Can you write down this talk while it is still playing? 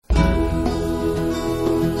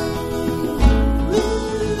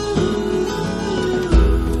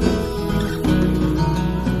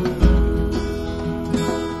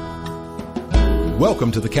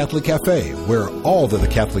Welcome to the Catholic Cafe, where all that the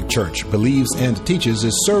Catholic Church believes and teaches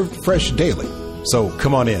is served fresh daily. So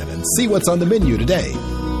come on in and see what's on the menu today.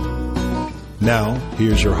 Now,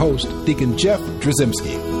 here's your host, Deacon Jeff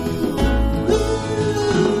Drzymski.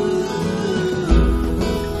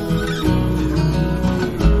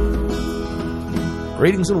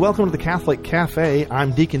 Greetings and welcome to the Catholic Cafe.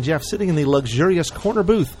 I'm Deacon Jeff, sitting in the luxurious corner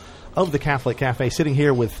booth of the Catholic Cafe, sitting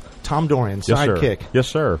here with Tom Dorian, sidekick. Yes,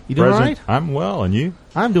 sir. You doing all right? I'm well, and you?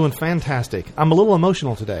 I'm doing fantastic. I'm a little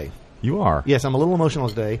emotional today. You are? Yes, I'm a little emotional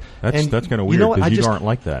today. That's kind of weird, because you aren't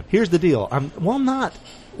like that. Here's the deal. I'm not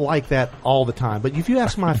like that all the time, but if you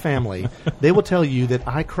ask my family, they will tell you that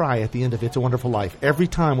I cry at the end of It's a Wonderful Life. Every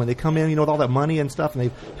time when they come in, with all that money and stuff, and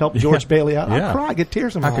they help George Bailey out, I cry, I get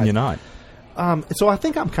tears in my eyes. How can you not? So I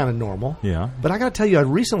think I'm kind of normal. Yeah. But I got to tell you, I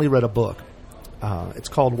recently read a book. It's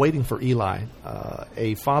called Waiting For Eli,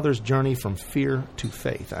 A Father's Journey from Fear to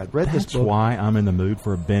Faith. I read this book. That's why I'm in the mood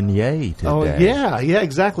for a beignet today. Oh, yeah,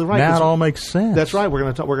 exactly right. Now it all makes sense. That's right. We're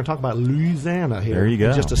going to talk about Louisiana here in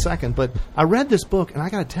just a second. But I read this book, and I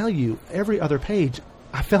got to tell you, every other page,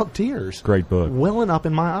 I felt tears. Great book. Welling up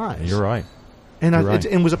in my eyes. You're right. And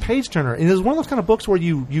it was a page turner. And it was one of those kind of books where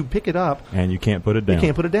you pick it up. And you can't put it down. You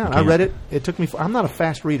can't put it down. I read it. It took me, I'm not a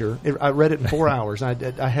fast reader. I read it in 4 hours. I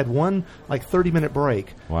had one 30-minute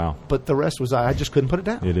break. Wow. But the rest was, I just couldn't put it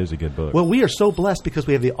down. It is a good book. Well, we are so blessed because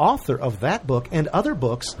we have the author of that book and other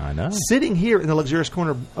books sitting here in the luxurious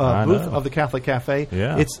corner booth of the Catholic Cafe.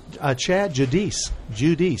 Yeah. It's Chad Judice.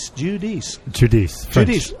 Judice.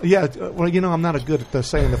 Yeah. Well, I'm not good at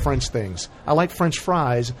saying the French things. I like French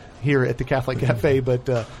fries here at the Catholic Cafe, but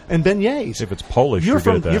and beignets. If it's Polish, you're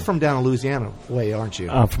good at that. You're from down in Louisiana way, aren't you?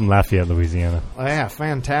 I'm from Lafayette, Louisiana. Yeah,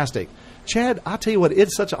 fantastic. Chad, I'll tell you what,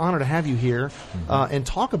 it's such an honor to have you here and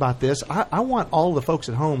talk about this. I want all the folks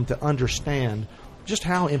at home to understand just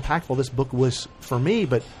how impactful this book was for me,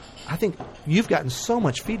 but I think you've gotten so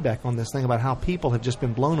much feedback on this thing about how people have just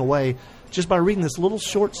been blown away just by reading this little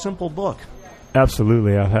short, simple book.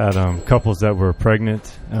 Absolutely. I've had couples that were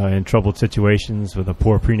pregnant in troubled situations with a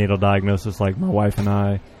poor prenatal diagnosis like my wife and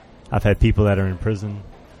I. I've had people that are in prison.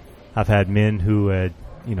 I've had men who had,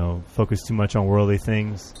 focused too much on worldly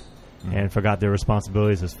things and forgot their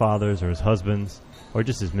responsibilities as fathers or as husbands or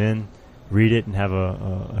just as men. Read it and have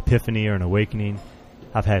a epiphany or an awakening.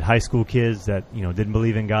 I've had high school kids that, didn't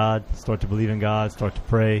believe in God, start to believe in God, start to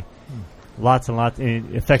pray. Lots and lots.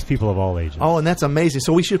 And it affects people of all ages. Oh, and that's amazing.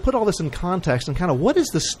 So we should put all this in context and kind of what is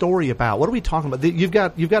the story about? What are we talking about? You've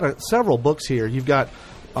got several books here. You've got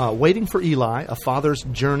Waiting For Eli, A Father's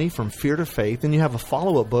Journey from Fear to Faith. Then you have a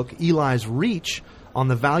follow-up book, Eli's Reach, on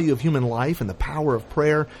the value of human life and the power of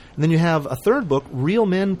prayer. And then you have a third book, Real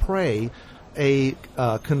Men Pray, a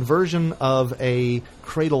conversion of a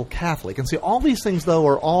cradle Catholic. And see, all these things, though,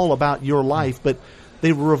 are all about your life, but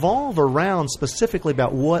they revolve around specifically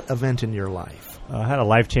about what event in your life? I had a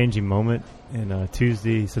life-changing moment in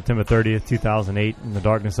Tuesday, September 30th, 2008, in the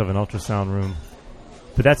darkness of an ultrasound room.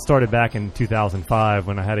 But that started back in 2005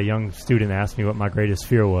 when I had a young student ask me what my greatest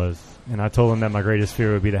fear was. And I told him that my greatest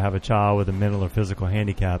fear would be to have a child with a mental or physical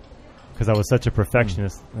handicap because I was such a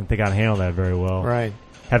perfectionist and think I'd handle that very well. Right.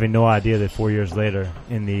 Having no idea that 4 years later,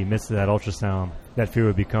 in the midst of that ultrasound, that fear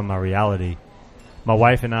would become my reality. My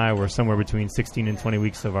wife and I were somewhere between 16 and 20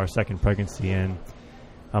 weeks of our second pregnancy, and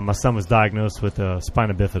my son was diagnosed with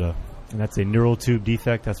spina bifida, and that's a neural tube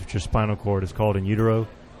defect. That's what your spinal cord is called in utero.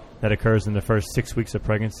 That occurs in the first 6 weeks of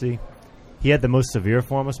pregnancy. He had the most severe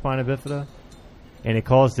form of spina bifida, and it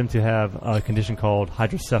caused him to have a condition called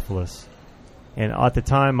hydrocephalus. And at the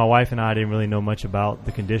time, my wife and I didn't really know much about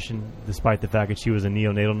the condition, despite the fact that she was a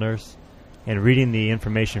neonatal nurse. And reading the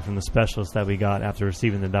information from the specialist that we got after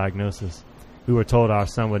receiving the diagnosis, we were told our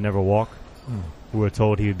son would never walk. We were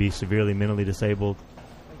told he would be severely mentally disabled,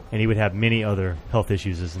 and he would have many other health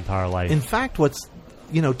issues his entire life. In fact, what's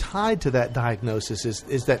tied to that diagnosis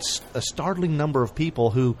is that a startling number of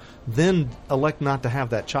people who then elect not to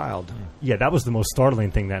have that child. Yeah, that was the most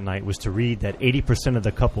startling thing that night, was to read that 80% of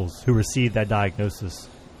the couples who received that diagnosis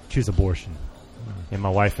choose abortion. And my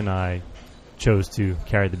wife and I chose to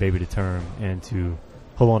carry the baby to term and to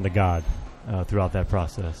hold on to God throughout that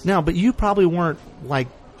process. Now, but you probably weren't like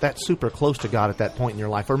that super close to God at that point in your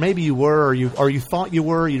life, or maybe you were, or you thought you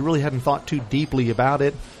were. You really hadn't thought too deeply about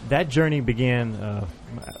it. That journey began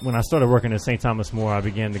when I started working at St. Thomas More. I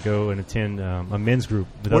began to go and attend a men's group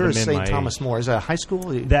with Where other is men St. Thomas More? Is that a high school?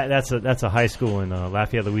 That's a high school in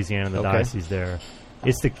Lafayette, Louisiana, the diocese there.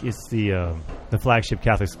 It's the flagship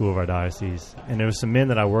Catholic school of our diocese, and there were some men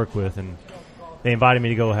that I worked with, and they invited me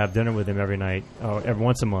to go have dinner with them every night, or every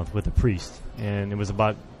once a month with a priest, and it was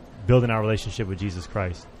about building our relationship with Jesus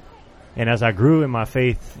Christ. And as I grew in my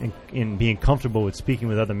faith, in being comfortable with speaking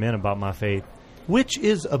with other men about my faith, which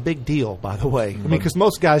is a big deal, by the way. I mean, because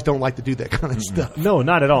most guys don't like to do that kind of stuff. No,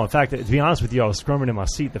 not at all. In fact, to be honest with you, I was squirming in my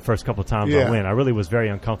seat the first couple of times I went. I really was very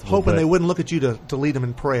uncomfortable. Hoping they wouldn't look at you to lead them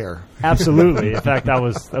in prayer. Absolutely. In fact, I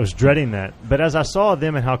was dreading that. But as I saw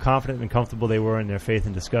them and how confident and comfortable they were in their faith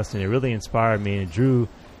and discussing, it really inspired me and drew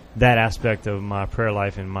that aspect of my prayer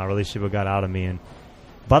life and my relationship with God out of me. And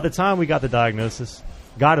by the time we got the diagnosis,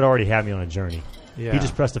 God had already had me on a journey. Yeah. He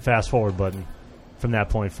just pressed the fast forward button from that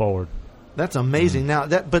point forward. That's amazing. Now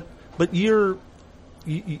but you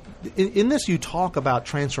in this you talk about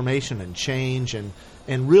transformation and change and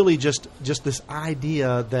really just this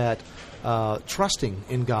idea that trusting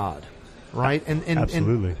in God, right? And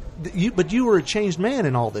absolutely. But you were a changed man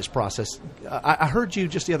in all this process. I heard you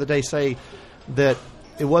just the other day say that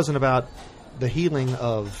it wasn't about the healing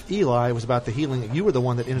of Eli, it was about the healing. You were the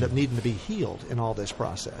one that ended up needing to be healed in all this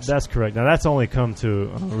process. That's correct. Now, that's only come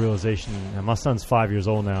to a realization. Now, my son's 5 years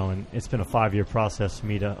old now, and it's been a 5-year process for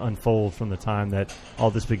me to unfold from the time that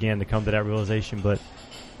all this began to come to that realization. But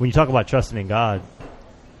when you talk about trusting in God,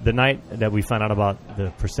 the night that we found out about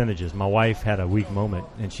the percentages, my wife had a weak moment,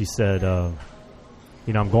 and she said, I'm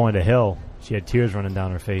going to hell. She had tears running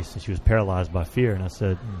down her face, and she was paralyzed by fear. And I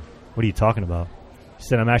said, what are you talking about? She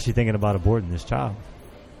said, I'm actually thinking about aborting this child.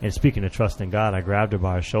 And speaking of trust in God, I grabbed her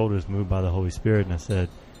by her shoulders, moved by the Holy Spirit, and I said,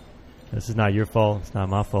 this is not your fault. It's not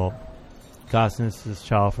my fault. God sent this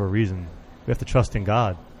child for a reason. We have to trust in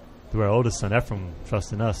God. Through our oldest son, Ephraim,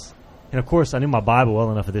 trust in us. And, of course, I knew my Bible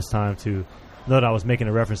well enough at this time to know that I was making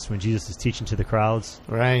a reference to when Jesus is teaching to the crowds.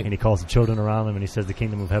 Right. And he calls the children around him, and he says the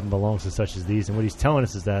kingdom of heaven belongs to such as these. And what he's telling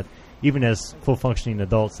us is that even as full-functioning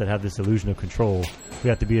adults that have this illusion of control, we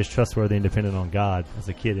have to be as trustworthy and dependent on God as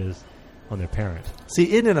a kid is on their parent.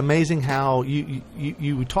 See, isn't it amazing how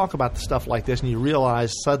you talk about stuff like this and you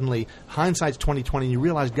realize suddenly, hindsight's 20/20, and you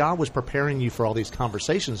realize God was preparing you for all these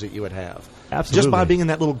conversations that you would have. Absolutely. Just by being in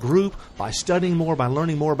that little group, by studying more, by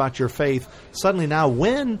learning more about your faith, suddenly now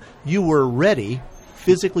when you were ready,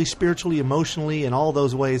 physically, spiritually, emotionally, in all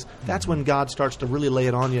those ways, that's when God starts to really lay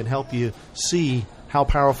it on you and help you see how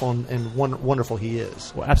powerful and wonderful He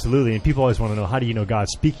is. Well, absolutely. And people always want to know, how do you know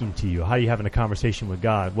God's speaking to you? How are you having a conversation with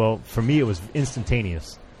God? Well, for me, it was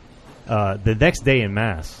instantaneous. The next day in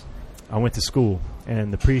Mass, I went to school,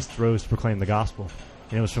 and the priest rose to proclaim the gospel.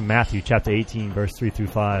 And it was from Matthew chapter 18, verse 3 through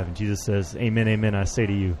 5. And Jesus says, Amen, amen, I say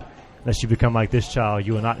to you, unless you become like this child,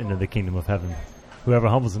 you will not enter the kingdom of heaven. Whoever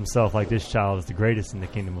humbles himself like this child is the greatest in the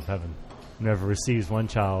kingdom of heaven. Whoever receives one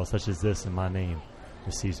child such as this in my name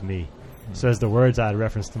receives me. So as the words I had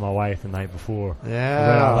referenced to my wife the night before, I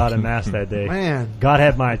read out loud in Mass that day. Man, God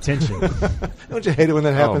had my attention. Don't you hate it when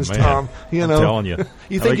that happens, Tom? I'm telling you.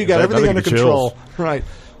 You think you got everything under control. Right.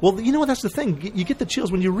 Well, you know what? That's the thing. You get the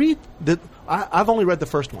chills when you read that. I've only read the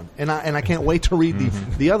first one, and I can't wait to read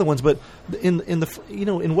the other ones. But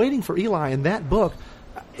in Waiting for Eli, in that book,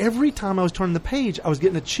 every time I was turning the page, I was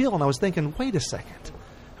getting a chill, and I was thinking, wait a second.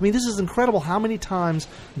 I mean, this is incredible how many times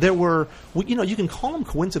there were, you can call them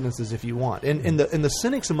coincidences if you want. And the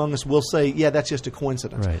cynics among us will say, yeah, that's just a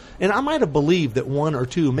coincidence. Right. And I might have believed that 1 or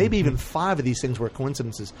 2, maybe even 5 of these things were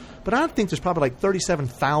coincidences. But I think there's probably like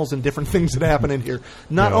 37,000 different things that happen in here.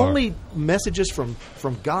 Not only messages from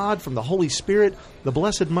God, from the Holy Spirit, the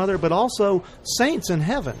Blessed Mother, but also saints in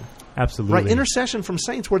heaven. Absolutely. Right, intercession from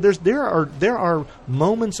saints where there are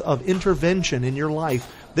moments of intervention in your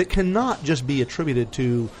life that cannot just be attributed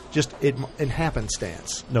to just in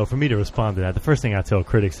happenstance. No, for me to respond to that, the first thing I tell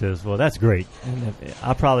critics is, well, that's great. And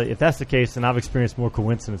if that's the case, then I've experienced more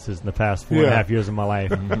coincidences in the past 4.5 years of my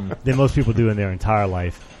life than most people do in their entire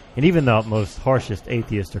life. And even the most harshest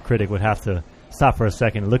atheist or critic would have to stop for a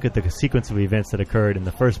second and look at the sequence of events that occurred in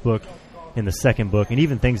the first book, in the second book, and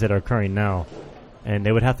even things that are occurring now. And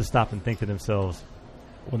they would have to stop and think to themselves,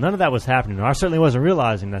 well, none of that was happening. I certainly wasn't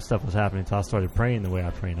realizing that stuff was happening until I started praying the way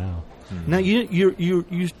I pray now. Now,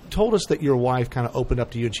 you told us that your wife kind of opened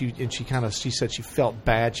up to you, and she said she felt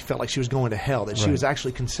bad. She felt like she was going to hell, that she was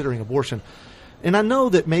actually considering abortion. And I know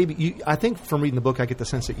that I think from reading the book, I get the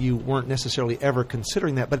sense that you weren't necessarily ever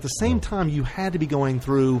considering that. But at the same time, you had to be going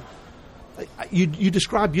through. You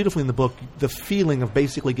describe beautifully in the book the feeling of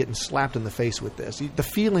basically getting slapped in the face with this. The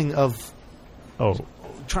feeling of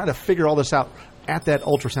trying to figure all this out at that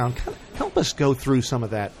ultrasound. Help us go through some of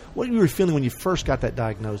that. What you were feeling when you first got that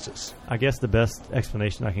diagnosis? I guess the best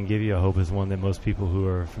explanation I can give you, I hope, is one that most people who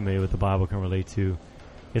are familiar with the Bible can relate to.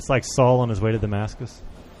 It's like Saul on his way to Damascus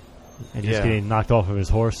and just getting knocked off of his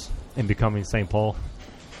horse and becoming St. Paul.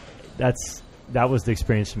 That was the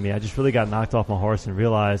experience for me. I just really got knocked off my horse and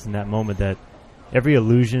realized in that moment that every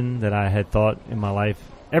illusion that I had thought in my life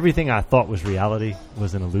everything I thought was reality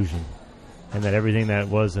was an illusion, and that everything that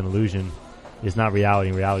was an illusion is not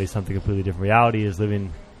reality. Reality is something completely different. Reality is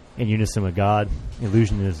living in unison with God.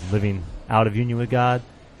 Illusion is living out of union with God.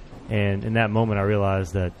 And in that moment, I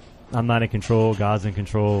realized that I'm not in control. God's in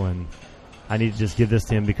control, and I need to just give this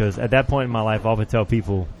to Him, because at that point in my life, I often tell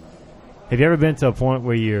people, have you ever been to a point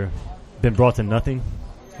where you've been brought to nothing?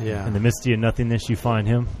 Yeah. In the midst of your nothingness, you find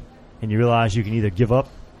Him, and you realize you can either give up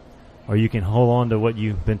or you can hold on to what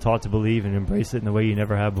you've been taught to believe and embrace it in a way you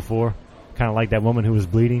never have before. Kind of like that woman who was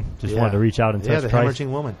bleeding, just wanted to reach out and touch the Christ.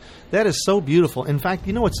 hemorrhaging woman. That is so beautiful. In fact,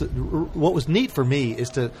 you know what was neat for me is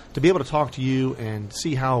to be able to talk to you and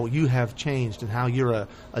see how you have changed and how you're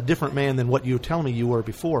a different man than what you were telling me you were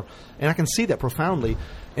before. And I can see that profoundly.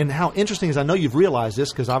 And how interesting is, I know you've realized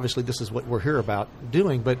this, because obviously this is what we're here about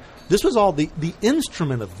doing, but this was all the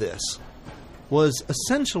instrument of this was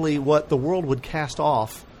essentially what the world would cast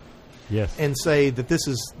off. Yes. And say that this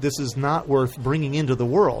is not worth bringing into the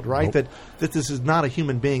world, right? Nope. That this is not a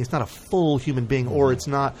human being. It's not a full human being, or it's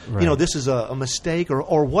not, Right. This is a mistake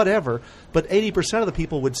or whatever. But 80% of the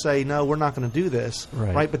people would say, no, we're not going to do this,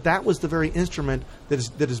 Right. But that was the very instrument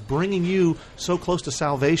that is bringing you so close to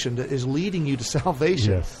salvation, that is leading you to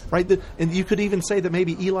salvation, Yes. right? And you could even say that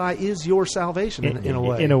maybe Eli is your salvation in a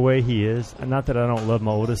way. In a way, he is. Not that I don't love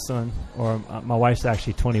my oldest son, or my wife's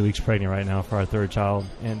actually 20 weeks pregnant right now for our third child,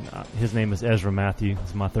 and his name is Ezra Matthew.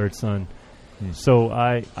 He's my third son. So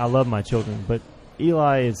I love my children, but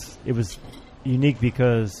Eli it was unique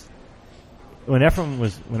because when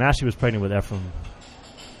Ashley was pregnant with Ephraim,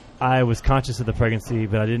 I was conscious of the pregnancy,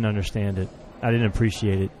 but I didn't understand it. I didn't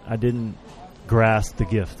appreciate it. I didn't grasp the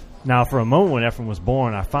gift. Now, for a moment when Ephraim was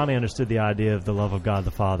born, I finally understood the idea of the love of God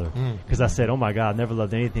the Father, because I said, oh my God, I've never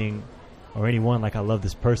loved anything or anyone like I love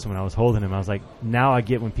this person. When I was holding him, I was like, now I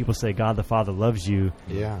get when people say God the Father loves you,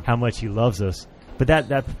 how much He loves us. But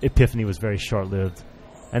that epiphany was very short-lived.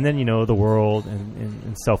 And then, the world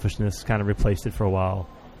and selfishness kind of replaced it for a while.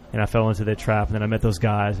 And I fell into that trap, and then I met those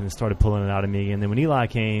guys, and it started pulling it out of me. And then when Eli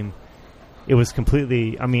came, it was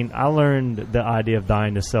completely, I learned the idea of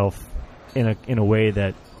dying to self in a way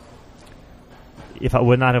that if I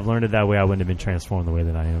would not have learned it that way, I wouldn't have been transformed the way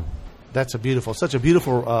that I am. That's such a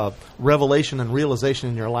beautiful revelation and realization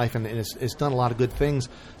in your life, and it's done a lot of good things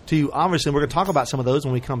to you. Obviously, we're going to talk about some of those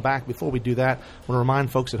when we come back. Before we do that, I want to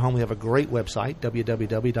remind folks at home we have a great website,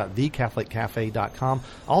 www.thecatholiccafe.com.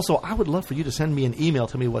 Also, I would love for you to send me an email,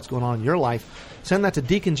 tell me what's going on in your life. Send that to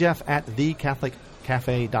Deacon Jeff at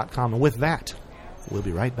thecatholiccafe.com. And with that, we'll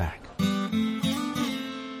be right back.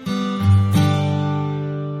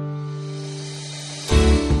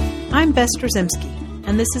 I'm Bess Drzymski,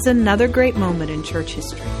 and this is another great moment in church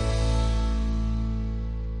history.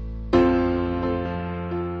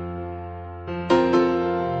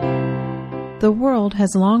 The world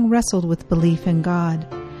has long wrestled with belief in God,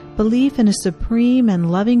 belief in a supreme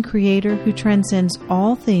and loving Creator who transcends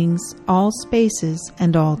all things, all spaces,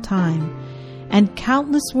 and all time. And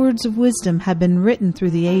countless words of wisdom have been written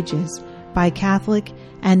through the ages by Catholic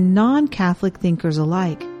and non-Catholic thinkers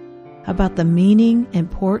alike about the meaning,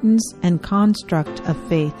 importance, and construct of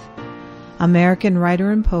faith. American writer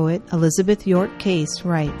and poet Elizabeth York Case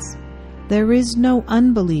writes, "There is no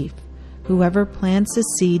unbelief. Whoever plants a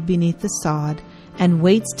seed beneath the sod and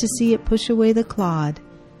waits to see it push away the clod,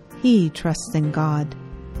 he trusts in God."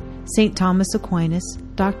 St. Thomas Aquinas,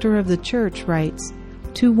 Doctor of the Church, writes,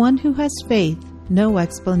 "To one who has faith, no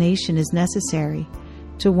explanation is necessary.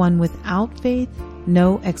 To one without faith,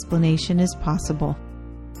 no explanation is possible."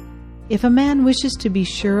 If a man wishes to be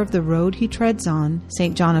sure of the road he treads on,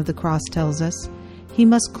 St. John of the Cross tells us, he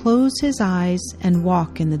must close his eyes and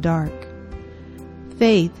walk in the dark.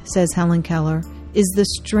 Faith, says Helen Keller, is the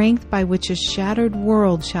strength by which a shattered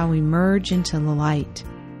world shall emerge into the light.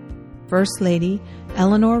 First Lady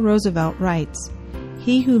Eleanor Roosevelt writes,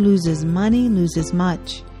 "He who loses money loses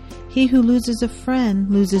much. He who loses a friend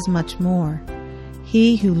loses much more.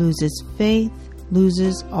 He who loses faith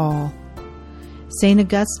loses all." St.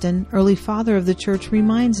 Augustine, early father of the Church,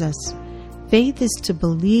 reminds us, "Faith is to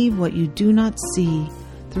believe what you do not see.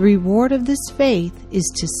 The reward of this faith is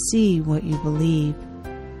to see what you believe."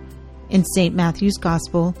 In St. Matthew's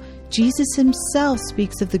Gospel, Jesus himself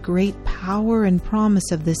speaks of the great power and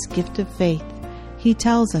promise of this gift of faith. He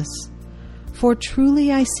tells us, "For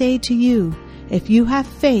truly I say to you, if you have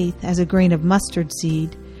faith as a grain of mustard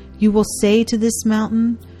seed, you will say to this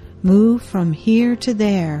mountain, 'Move from here to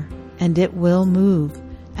there,' and it will move,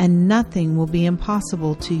 and nothing will be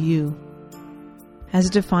impossible to you." As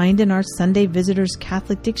defined in our Sunday Visitor's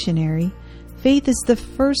Catholic Dictionary, faith is the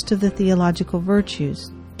first of the theological virtues,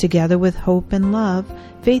 Together with hope and love,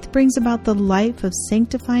 faith brings about the life of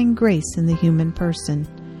sanctifying grace in the human person.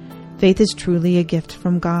 Faith is truly a gift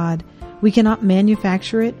from God. We cannot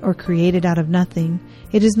manufacture it or create it out of nothing.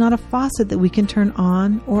 It is not a faucet that we can turn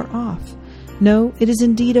on or off. No, it is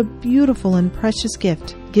indeed a beautiful and precious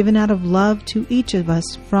gift given out of love to each of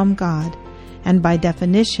us from God. And by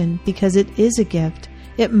definition, because it is a gift,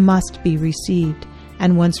 it must be received.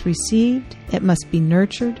 And once received, it must be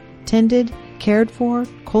nurtured, tended, cared for,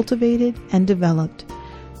 cultivated, and developed.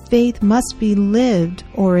 Faith must be lived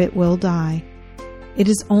or it will die. It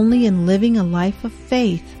is only in living a life of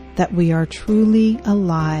faith that we are truly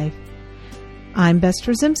alive. I'm Bess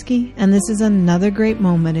Trzymski, and this is another great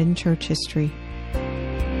moment in church history.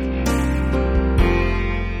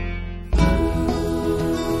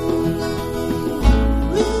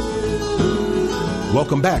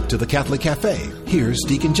 Welcome back to the Catholic Cafe. Here's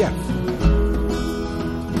Deacon Jeff.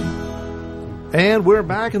 And we're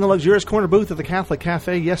back in the luxurious corner booth of the Catholic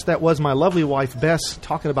Cafe. Yes, that was my lovely wife, Bess,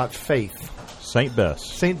 talking about faith. Saint Bess.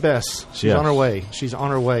 Saint Bess. She's on her way. She's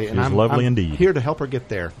on her way. She's lovely indeed. Here to help her get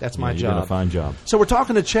there. That's my job. You did a fine job. So we're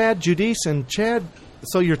talking to Chad Judice. And Chad,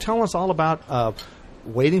 so you're telling us all about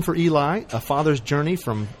Waiting for Eli, a father's journey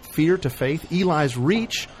from fear to faith, Eli's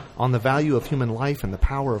reach on the value of human life and the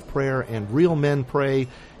power of prayer, and Real Men Pray,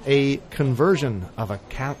 a conversion of a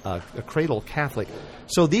cradle Catholic.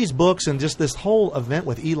 So these books and just this whole event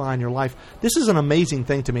with Eli in your life, this is an amazing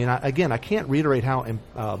thing to me. And I can't reiterate how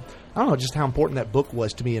I don't know, just how important that book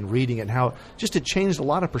was to me in reading it, and how just it changed a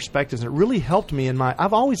lot of perspectives. And it really helped me in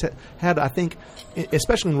I've always had, I think,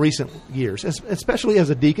 especially in recent years, especially as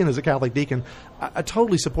a deacon, as a Catholic deacon, I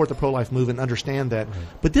totally support the pro-life movement and understand that. Right.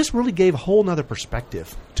 But this really gave a whole other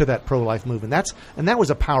perspective to that pro-life movement. That was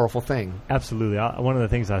a powerful thing. Absolutely. One of the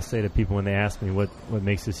things I say to people when they ask me what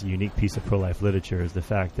makes this a unique piece of pro-life literature is the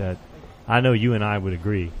fact that I know you and I would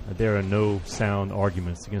agree that there are no sound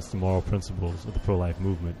arguments against the moral principles of the pro-life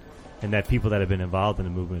movement, and that people that have been involved in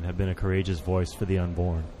the movement have been a courageous voice for the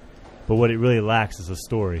unborn. But what it really lacks is a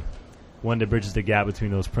story, one that bridges the gap between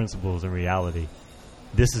those principles and reality.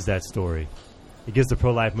 This is that story. It gives the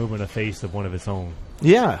pro-life movement a face of one of its own.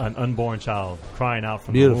 Yeah. An unborn child crying out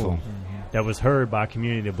from the womb that was heard by a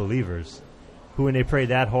community of believers who, when they prayed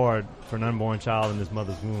that hard for an unborn child in his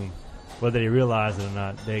mother's womb, whether they realized it or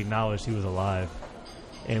not, they acknowledged he was alive.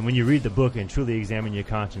 And when you read the book and truly examine your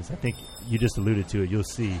conscience, I think you just alluded to it, you'll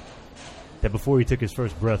see that before he took his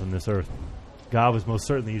first breath on this earth, God was most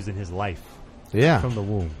certainly using his life from the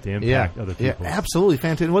womb to impact other people. Yeah, absolutely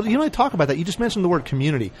fantastic. Well, I talk about that. You just mentioned the word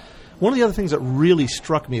community. One of the other things that really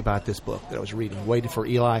struck me about this book that I was reading, Waiting for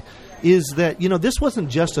Eli, is that, this wasn't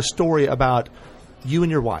just a story about you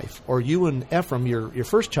and your wife, or you and Ephraim, your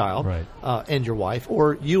first child, right, and your wife,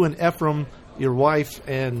 or you and Ephraim, your wife,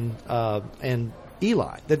 and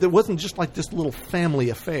Eli. That there wasn't just like this little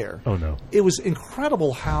family affair. Oh, no. It was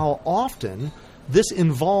incredible how often this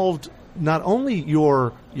involved not only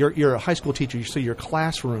your high school teacher, so your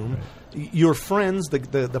classroom, right, your friends,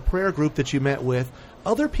 the prayer group that you met with,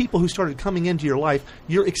 other people who started coming into your life,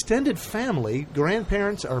 your extended family,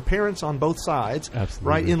 grandparents or parents on both sides, absolutely,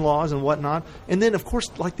 right, in-laws and whatnot, and then, of course,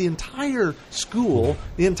 like the entire school,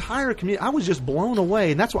 the entire community. I was just blown away,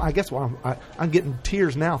 and that's why I guess why I'm getting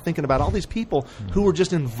tears now thinking about all these people who were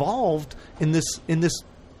just involved in this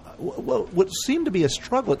what seemed to be a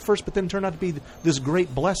struggle at first, but then turned out to be this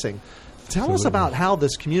great blessing. Tell us about how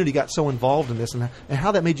this community got so involved in this, and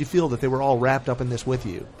how that made you feel that they were all wrapped up in this with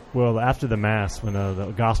you. Well, after the Mass, when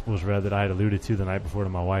the Gospel was read that I had alluded to the night before to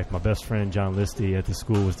my wife, my best friend, John Listy, at the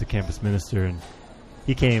school was the campus minister, and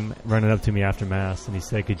he came running up to me after Mass, and he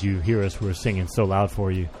said, "Could you hear us? We were singing so loud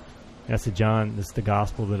for you." And I said, "John, this is the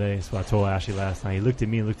Gospel today." So I told Ashley last night. He looked at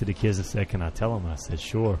me and looked at the kids and said, "Can I tell them?" I said,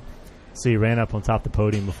 "Sure." So he ran up on top of the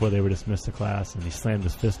podium before they were dismissed to class, and he slammed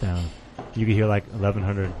his fist down. You could hear like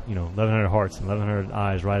 1,100 hearts and 1,100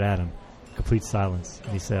 eyes right at him. Complete silence.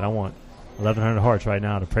 And he said, "I want 1,100 hearts right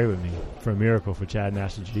now to pray with me for a miracle for Chad and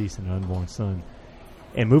Ashley Judice and their unborn son."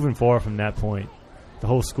 And moving forward from that point, the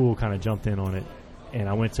whole school kind of jumped in on it. And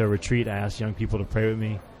I went to a retreat. I asked young people to pray with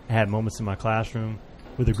me. I had moments in my classroom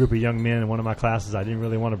with a group of young men in one of my classes I didn't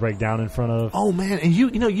really want to break down in front of. Oh man! And you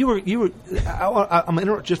were. I'm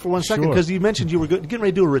interrupt just for 1 second because you mentioned you were getting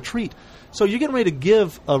ready to do a retreat. So you're getting ready to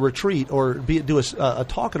give a retreat or do a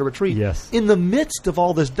talk at a retreat. Yes. In the midst of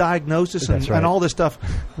all this diagnosis right, and all this stuff,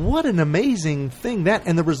 what an amazing thing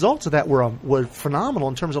and the results of that were phenomenal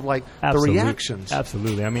in terms of like the reactions.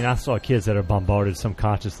 Absolutely. I mean, I saw kids that are bombarded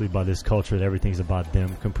subconsciously by this culture that everything's about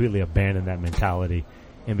them, completely abandon that mentality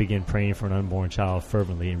and begin praying for an unborn child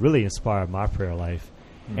fervently, and really inspired my prayer life.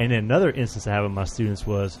 And then another instance I have with my students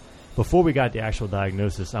was before we got the actual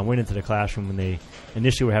diagnosis, I went into the classroom when they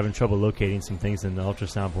initially were having trouble locating some things in the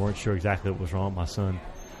ultrasound, but weren't sure exactly what was wrong with my son.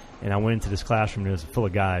 And I went into this classroom, and it was full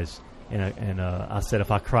of guys. And I said,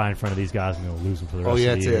 if I cry in front of these guys, I'm going to lose them for the rest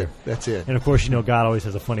of the year. That's it. And, of course, God always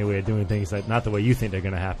has a funny way of doing things, like not the way you think they're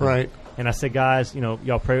going to happen. Right. And I said, guys,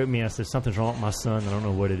 y'all pray with me. I said, something's wrong with my son. I don't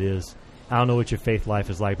know what it is. I don't know what your faith life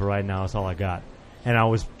is like, but right now it's all I got. And I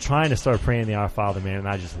was trying to start praying the Our Father, man, and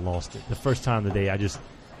I just lost it. The first time of the day, I just,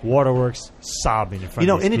 waterworks, sobbing in front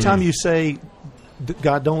of anytime you say,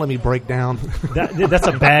 God, don't let me break down. That's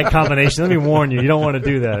a bad combination. Let me warn you. You don't want to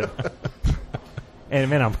do that. And,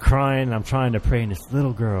 man, I'm crying, and I'm trying to pray, and this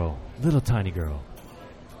little girl, little tiny girl,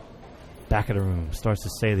 back of the room, starts to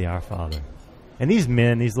say the Our Father. And these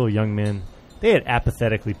men, these little young men, they had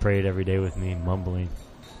apathetically prayed every day with me, mumbling.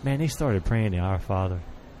 Man, they started praying the Our Father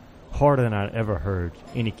harder than I'd ever heard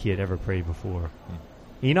any kid ever pray before.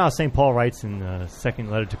 And how St. Paul writes in the second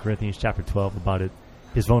letter to Corinthians chapter 12 about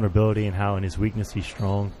his vulnerability and how in his weakness he's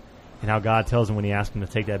strong, and how God tells him when he asks him to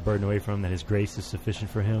take that burden away from him that his grace is sufficient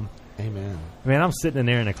for him. Amen. Man, I'm sitting in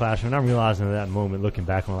there in the classroom, and I'm realizing at that moment, looking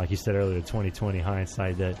back on, like you said earlier, 2020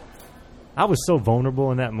 hindsight, that I was so vulnerable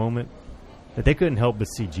in that moment that they couldn't help but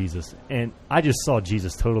see Jesus. And I just saw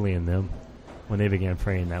Jesus totally in them when they began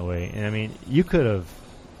praying that way. And, I mean,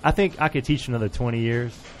 I think I could teach another 20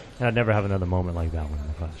 years, and I'd never have another moment like that one in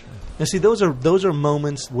the classroom. Now, see, those are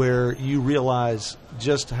moments where you realize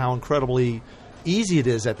just how incredibly easy it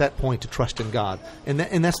is at that point to trust in God. And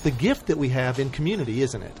that's the gift that we have in community,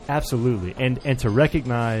 isn't it? Absolutely. And to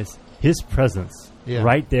recognize His presence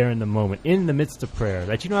right there in the moment, in the midst of prayer,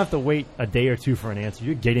 that you don't have to wait a day or two for an answer.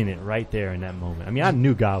 You're getting it right there in that moment. I mean, I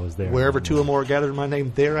knew God was there. Wherever two or more are gathered in my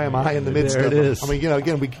name, there am I in the midst of them. There it is. I mean,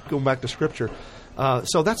 again, we keep going back to Scripture.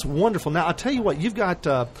 So that's wonderful. Now, I'll tell you what, you've got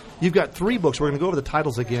 3 books. We're going to go over the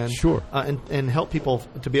titles again. Sure. And help people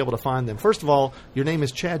to be able to find them. First of all, your name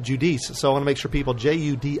is Chad Judice, so I want to make sure people,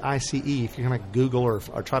 Judice, if you're going to Google or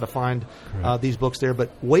try to find these books there.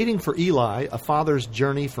 But Waiting for Eli, A Father's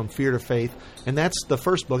Journey from Fear to Faith, and that's the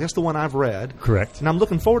first book. That's the one I've read. Correct. And I'm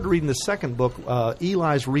looking forward to reading the second book,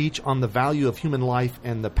 Eli's Reach on the Value of Human Life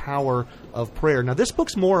and the Power of Prayer. Now, this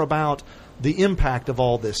book's more about the impact of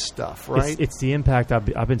all this stuff, right? It's the impact.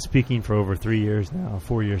 I've been speaking for over 4 years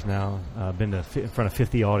now. I've been in front of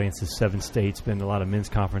 50 audiences, 7 states, been to a lot of men's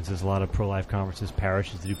conferences, a lot of pro-life conferences,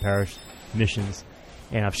 parishes to do parish missions.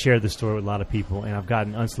 And I've shared this story with a lot of people, and I've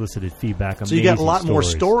gotten unsolicited feedback. So you got a lot more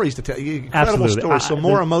stories to tell. Incredible Absolutely. stories. So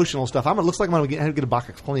more emotional stuff. It looks like I'm going to get a box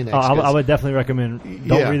of Kleenex. I would definitely recommend.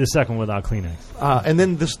 Don't read the second one without Kleenex. And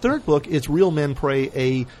then this third book is Real Men Pray: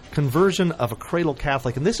 A Conversion of a Cradle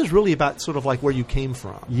Catholic, and this is really about sort of like where you came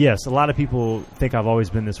from. Yes, a lot of people think I've always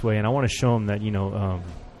been this way, and I want to show them that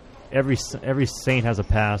every saint has a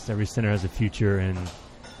past, every sinner has a future,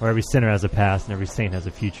 or every sinner has a past, and every saint has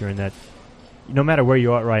a future, and that. No matter where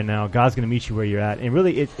you are right now, God's going to meet you where you're at. And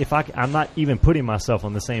really, I'm not even putting myself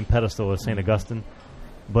on the same pedestal as St. Augustine,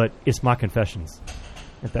 but it's my confessions,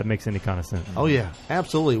 if that makes any kind of sense. Oh, yeah.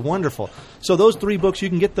 Absolutely. Wonderful. So those 3 books, you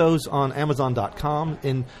can get those on Amazon.com.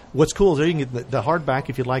 And what's cool is there you can get the hardback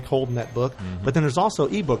if you'd like holding that book. Mm-hmm. But then there's also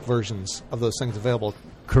ebook versions of those things available.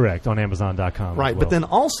 Correct, on Amazon.com. Right. But then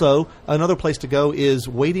also another place to go is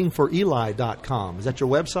waitingforeli.com. Is that your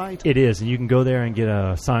website? It is. And you can go there and get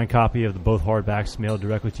a signed copy of both hardbacks mailed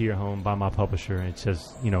directly to your home by my publisher. And it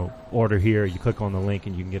says, order here. You click on the link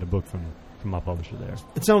and you can get a book from my publisher there.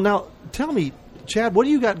 So now tell me, Chad, what do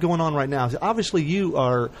you got going on right now? Obviously, you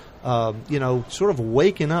are, sort of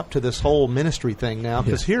waking up to this whole ministry thing now,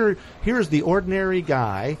 because here's the ordinary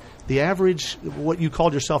guy, the average, what you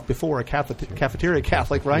called yourself before, a cafeteria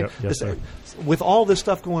Catholic, right? Yep. Yes, sir. With all this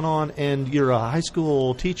stuff going on, and you're a high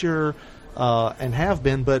school teacher and have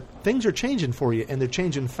been, but things are changing for you, and they're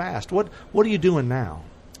changing fast. What are you doing now?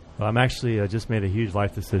 Well, I'm actually just made a huge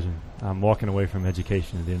life decision. I'm walking away from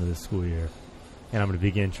education at the end of this school year. And I'm going to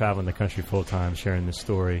begin traveling the country full-time, sharing this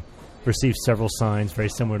story. Received several signs very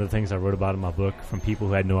similar to the things I wrote about in my book from people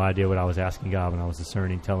who had no idea what I was asking God when I was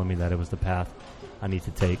discerning, telling me that it was the path I need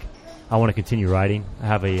to take. I want to continue writing. I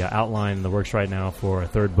have a outline in the works right now for a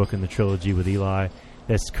 3rd book in the trilogy with Eli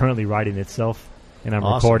that's currently writing itself, and I'm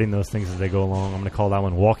recording those things as they go along. I'm going to call that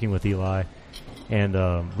one Walking with Eli. And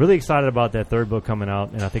really excited about that 3rd book coming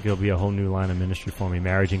out, and I think it'll be a whole new line of ministry for me,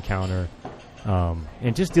 marriage encounter,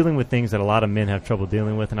 and just dealing with things that a lot of men have trouble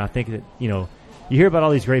dealing with. And I think that, you hear about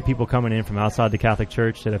all these great people coming in from outside the Catholic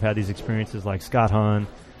Church that have had these experiences, like Scott Hahn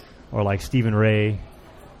or like Stephen Ray,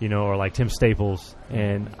 or like Tim Staples.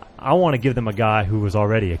 And I want to give them a guy who was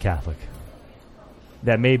already a Catholic.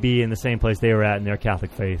 that may be in the same place they were at in their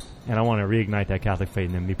Catholic faith. And I want to reignite that Catholic faith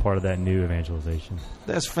and then be part of that new evangelization.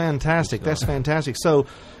 That's fantastic. That's fantastic. So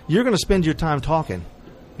you're going to spend your time talking.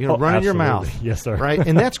 Running your mouth. Yes, sir. Right?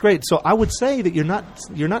 And that's great. So I would say that you're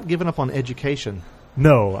not giving up on education.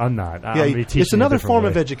 No, I'm not. It's another form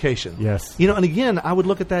of education. Yes. And again, I would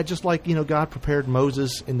look at that just like, God prepared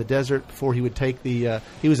Moses in the desert before he would take he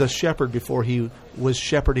was a shepherd before he was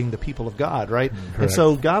shepherding the people of God, right? Correct. And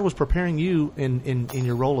so God was preparing you in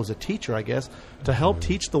your role as a teacher, I guess, to help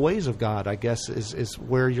teach the ways of God, I guess, is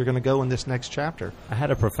where you're going to go in this next chapter. I had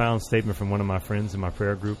a profound statement from one of my friends in my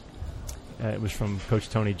prayer group. It was from Coach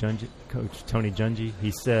Tony Junji.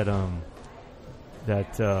 He said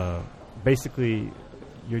that basically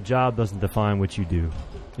your job doesn't define what you do.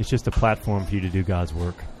 It's just a platform for you to do God's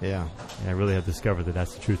work. Yeah. And I really have discovered that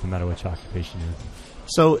that's the truth no matter what your occupation is.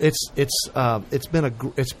 So it's been a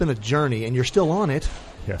journey, and you're still on it.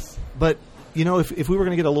 Yes. But if we were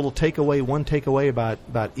going to get a little one takeaway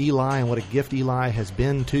about Eli and what a gift Eli has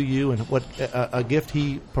been to you, and what a gift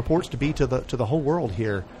he purports to be to the whole world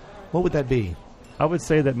here, what would that be? I would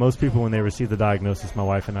say that most people, when they receive the diagnosis, my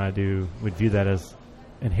wife and I do, would view that as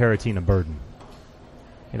inheriting a burden.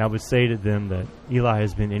 And I would say to them that Eli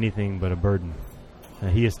has been anything but a burden.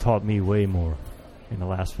 And he has taught me way more in the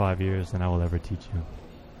last 5 years than I will ever teach you.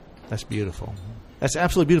 That's beautiful. That's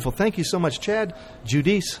absolutely beautiful. Thank you so much, Chad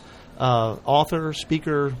Judice, author,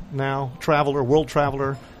 speaker now, traveler, world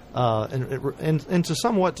traveler, and to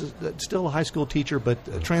somewhat still a high school teacher, but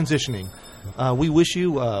transitioning. We wish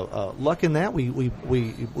you luck in that.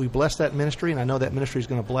 We bless that ministry, and I know that ministry is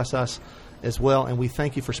going to bless us as well. And we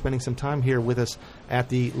thank you for spending some time here with us at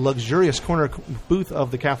the luxurious corner booth of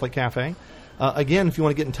the Catholic Cafe. Again, if you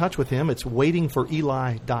want to get in touch with him, it's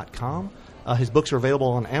waitingforeli.com. His books are available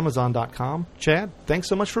on Amazon.com. Chad, thanks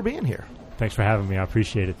so much for being here. Thanks for having me. I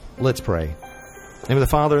appreciate it. Let's pray. In the name of the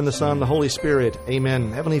Father, and the Son, and the Holy Spirit.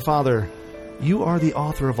 Amen. Heavenly Father, you are the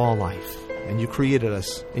author of all life, and you created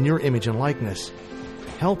us in your image and likeness.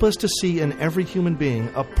 Help us to see in every human being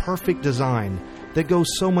a perfect design that goes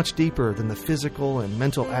so much deeper than the physical and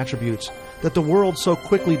mental attributes that the world so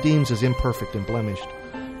quickly deems as imperfect and blemished.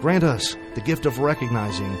 Grant us the gift of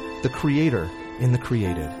recognizing the Creator in the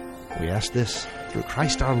created. We ask this through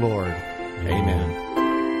Christ our Lord. Amen.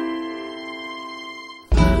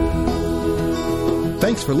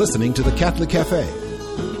 Thanks for listening to the Catholic Cafe.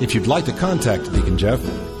 If you'd like to contact Deacon Jeff,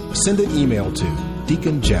 send an email to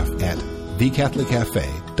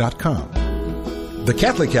deaconjeff@thecatholiccafe.com. The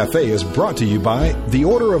Catholic Cafe is brought to you by the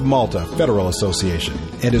Order of Malta Federal Association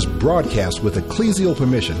and is broadcast with ecclesial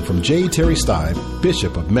permission from J. Terry Stive,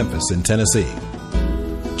 Bishop of Memphis in Tennessee.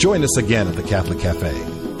 Join us again at the Catholic Cafe.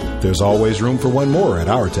 There's always room for one more at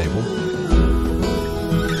our table.